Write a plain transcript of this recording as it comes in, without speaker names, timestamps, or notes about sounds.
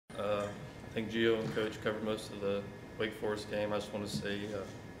I think Gio and Coach covered most of the Wake Forest game. I just want to say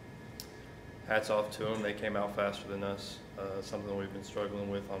hats off to them. They came out faster than us, something we've been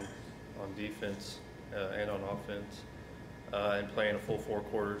struggling with on defense and on offense, and playing a full 4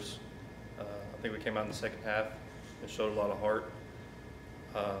 quarters. I think we came out in the second half and showed a lot of heart,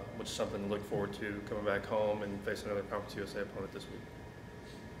 which is something to look forward to coming back home and facing another Conference USA opponent this week.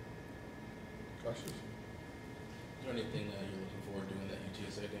 Questions? Is there anything that you're looking forward to in that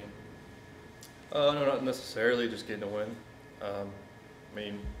UTSA game? No, not necessarily, just getting a win. I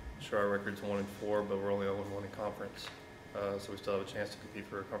mean, sure, our record's 1-4, but we're only 0-1 in conference, so we still have a chance to compete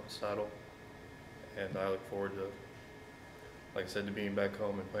for a conference title. And I look forward to, like I said, to being back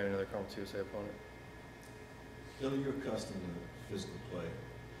home and playing another Conference USA opponent. Dylan, you're accustomed to physical play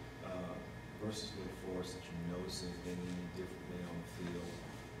versus Wake Forest, that you notice anything any differently on the field,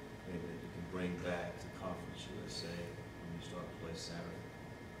 maybe that you can bring back to Conference USA when you start to play Saturday?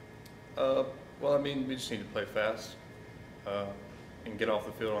 Well, I mean, we just need to play fast and get off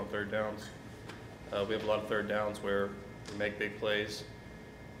the field on 3rd downs. We have a lot of 3rd downs where we make big plays,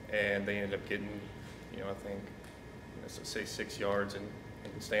 and they end up getting, I think, let's say 6 yards and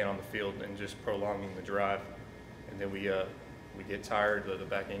staying on the field and just prolonging the drive. And then we get tired, the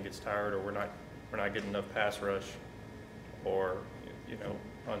back end gets tired, or we're not getting enough pass rush, or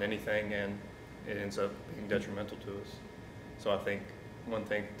on anything, and it ends up being detrimental to us. So I think one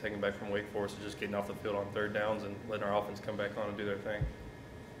thing taking back from Wake Forest is just getting off the field on 3rd downs and letting our offense come back on and do their thing.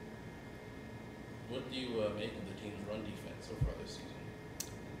 What do you make of the team's run defense so far this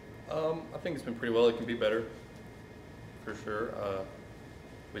season? I think it's been pretty well. It can be better, for sure.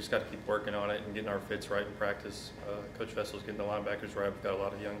 We just got to keep working on it and getting our fits right in practice. Coach Vessel's getting the linebackers right. We've got a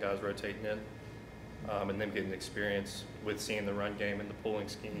lot of young guys rotating in, and them getting experience with seeing the run game and the pulling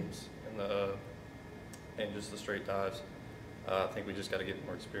schemes and just the straight dives. I think we just got to get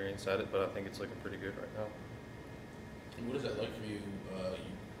more experience at it, but I think it's looking pretty good right now. And what is that like for you? You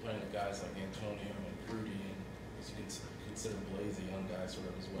playing with guys like Antonio and Prudy, and as you can consider Blaze a young guy sort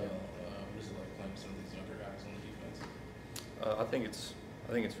of as well. What is it like playing with some of these younger guys on the defense?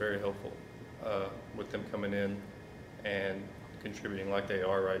 I think it's very helpful with them coming in and contributing like they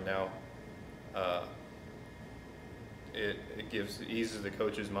are right now. It eases the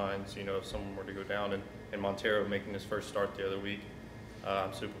coaches' minds, if someone were to go down. And Montero making his first start the other week,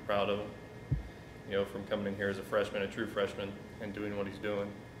 I'm super proud of him. From coming in here as a freshman, a true freshman, and doing what he's doing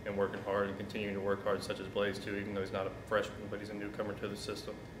and working hard and continuing to work hard, such as Blaze too, even though he's not a freshman, but he's a newcomer to the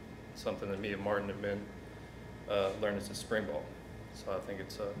system. It's something that me and Martin have been learning since spring ball. So I think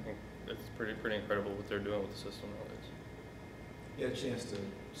it's pretty incredible what they're doing with the system nowadays. You had a chance to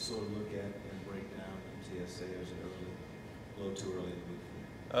sort of look at and break down UTSA, or is it early, a little too early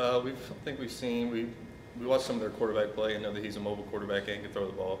to week? I think we watched some of their quarterback play and know that he's a mobile quarterback and can throw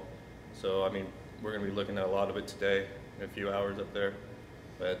the ball. So, I mean, we're going to be looking at a lot of it today in a few hours up there.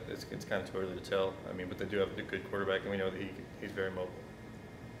 But it's kind of too early to tell. I mean, but they do have a good quarterback, and we know that he's very mobile.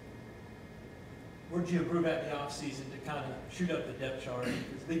 Where'd you improve at in the offseason to kind of shoot up the depth chart?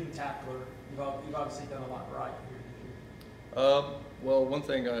 Because leading tackler, you've obviously done a lot right here this year. Well, one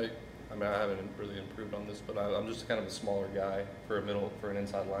thing I haven't really improved on this, but I'm just kind of a smaller guy for an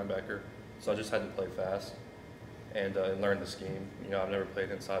inside linebacker. So I just had to play fast and learn the scheme. I've never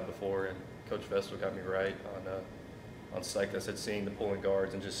played inside before, and Coach Vestal got me right on psych. I said seeing the pulling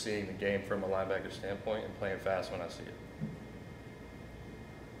guards and just seeing the game from a linebacker standpoint and playing fast when I see it.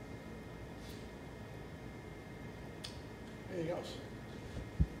 Anything else?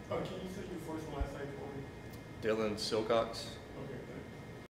 Can you say your first and last name for me? Dylan Silcox.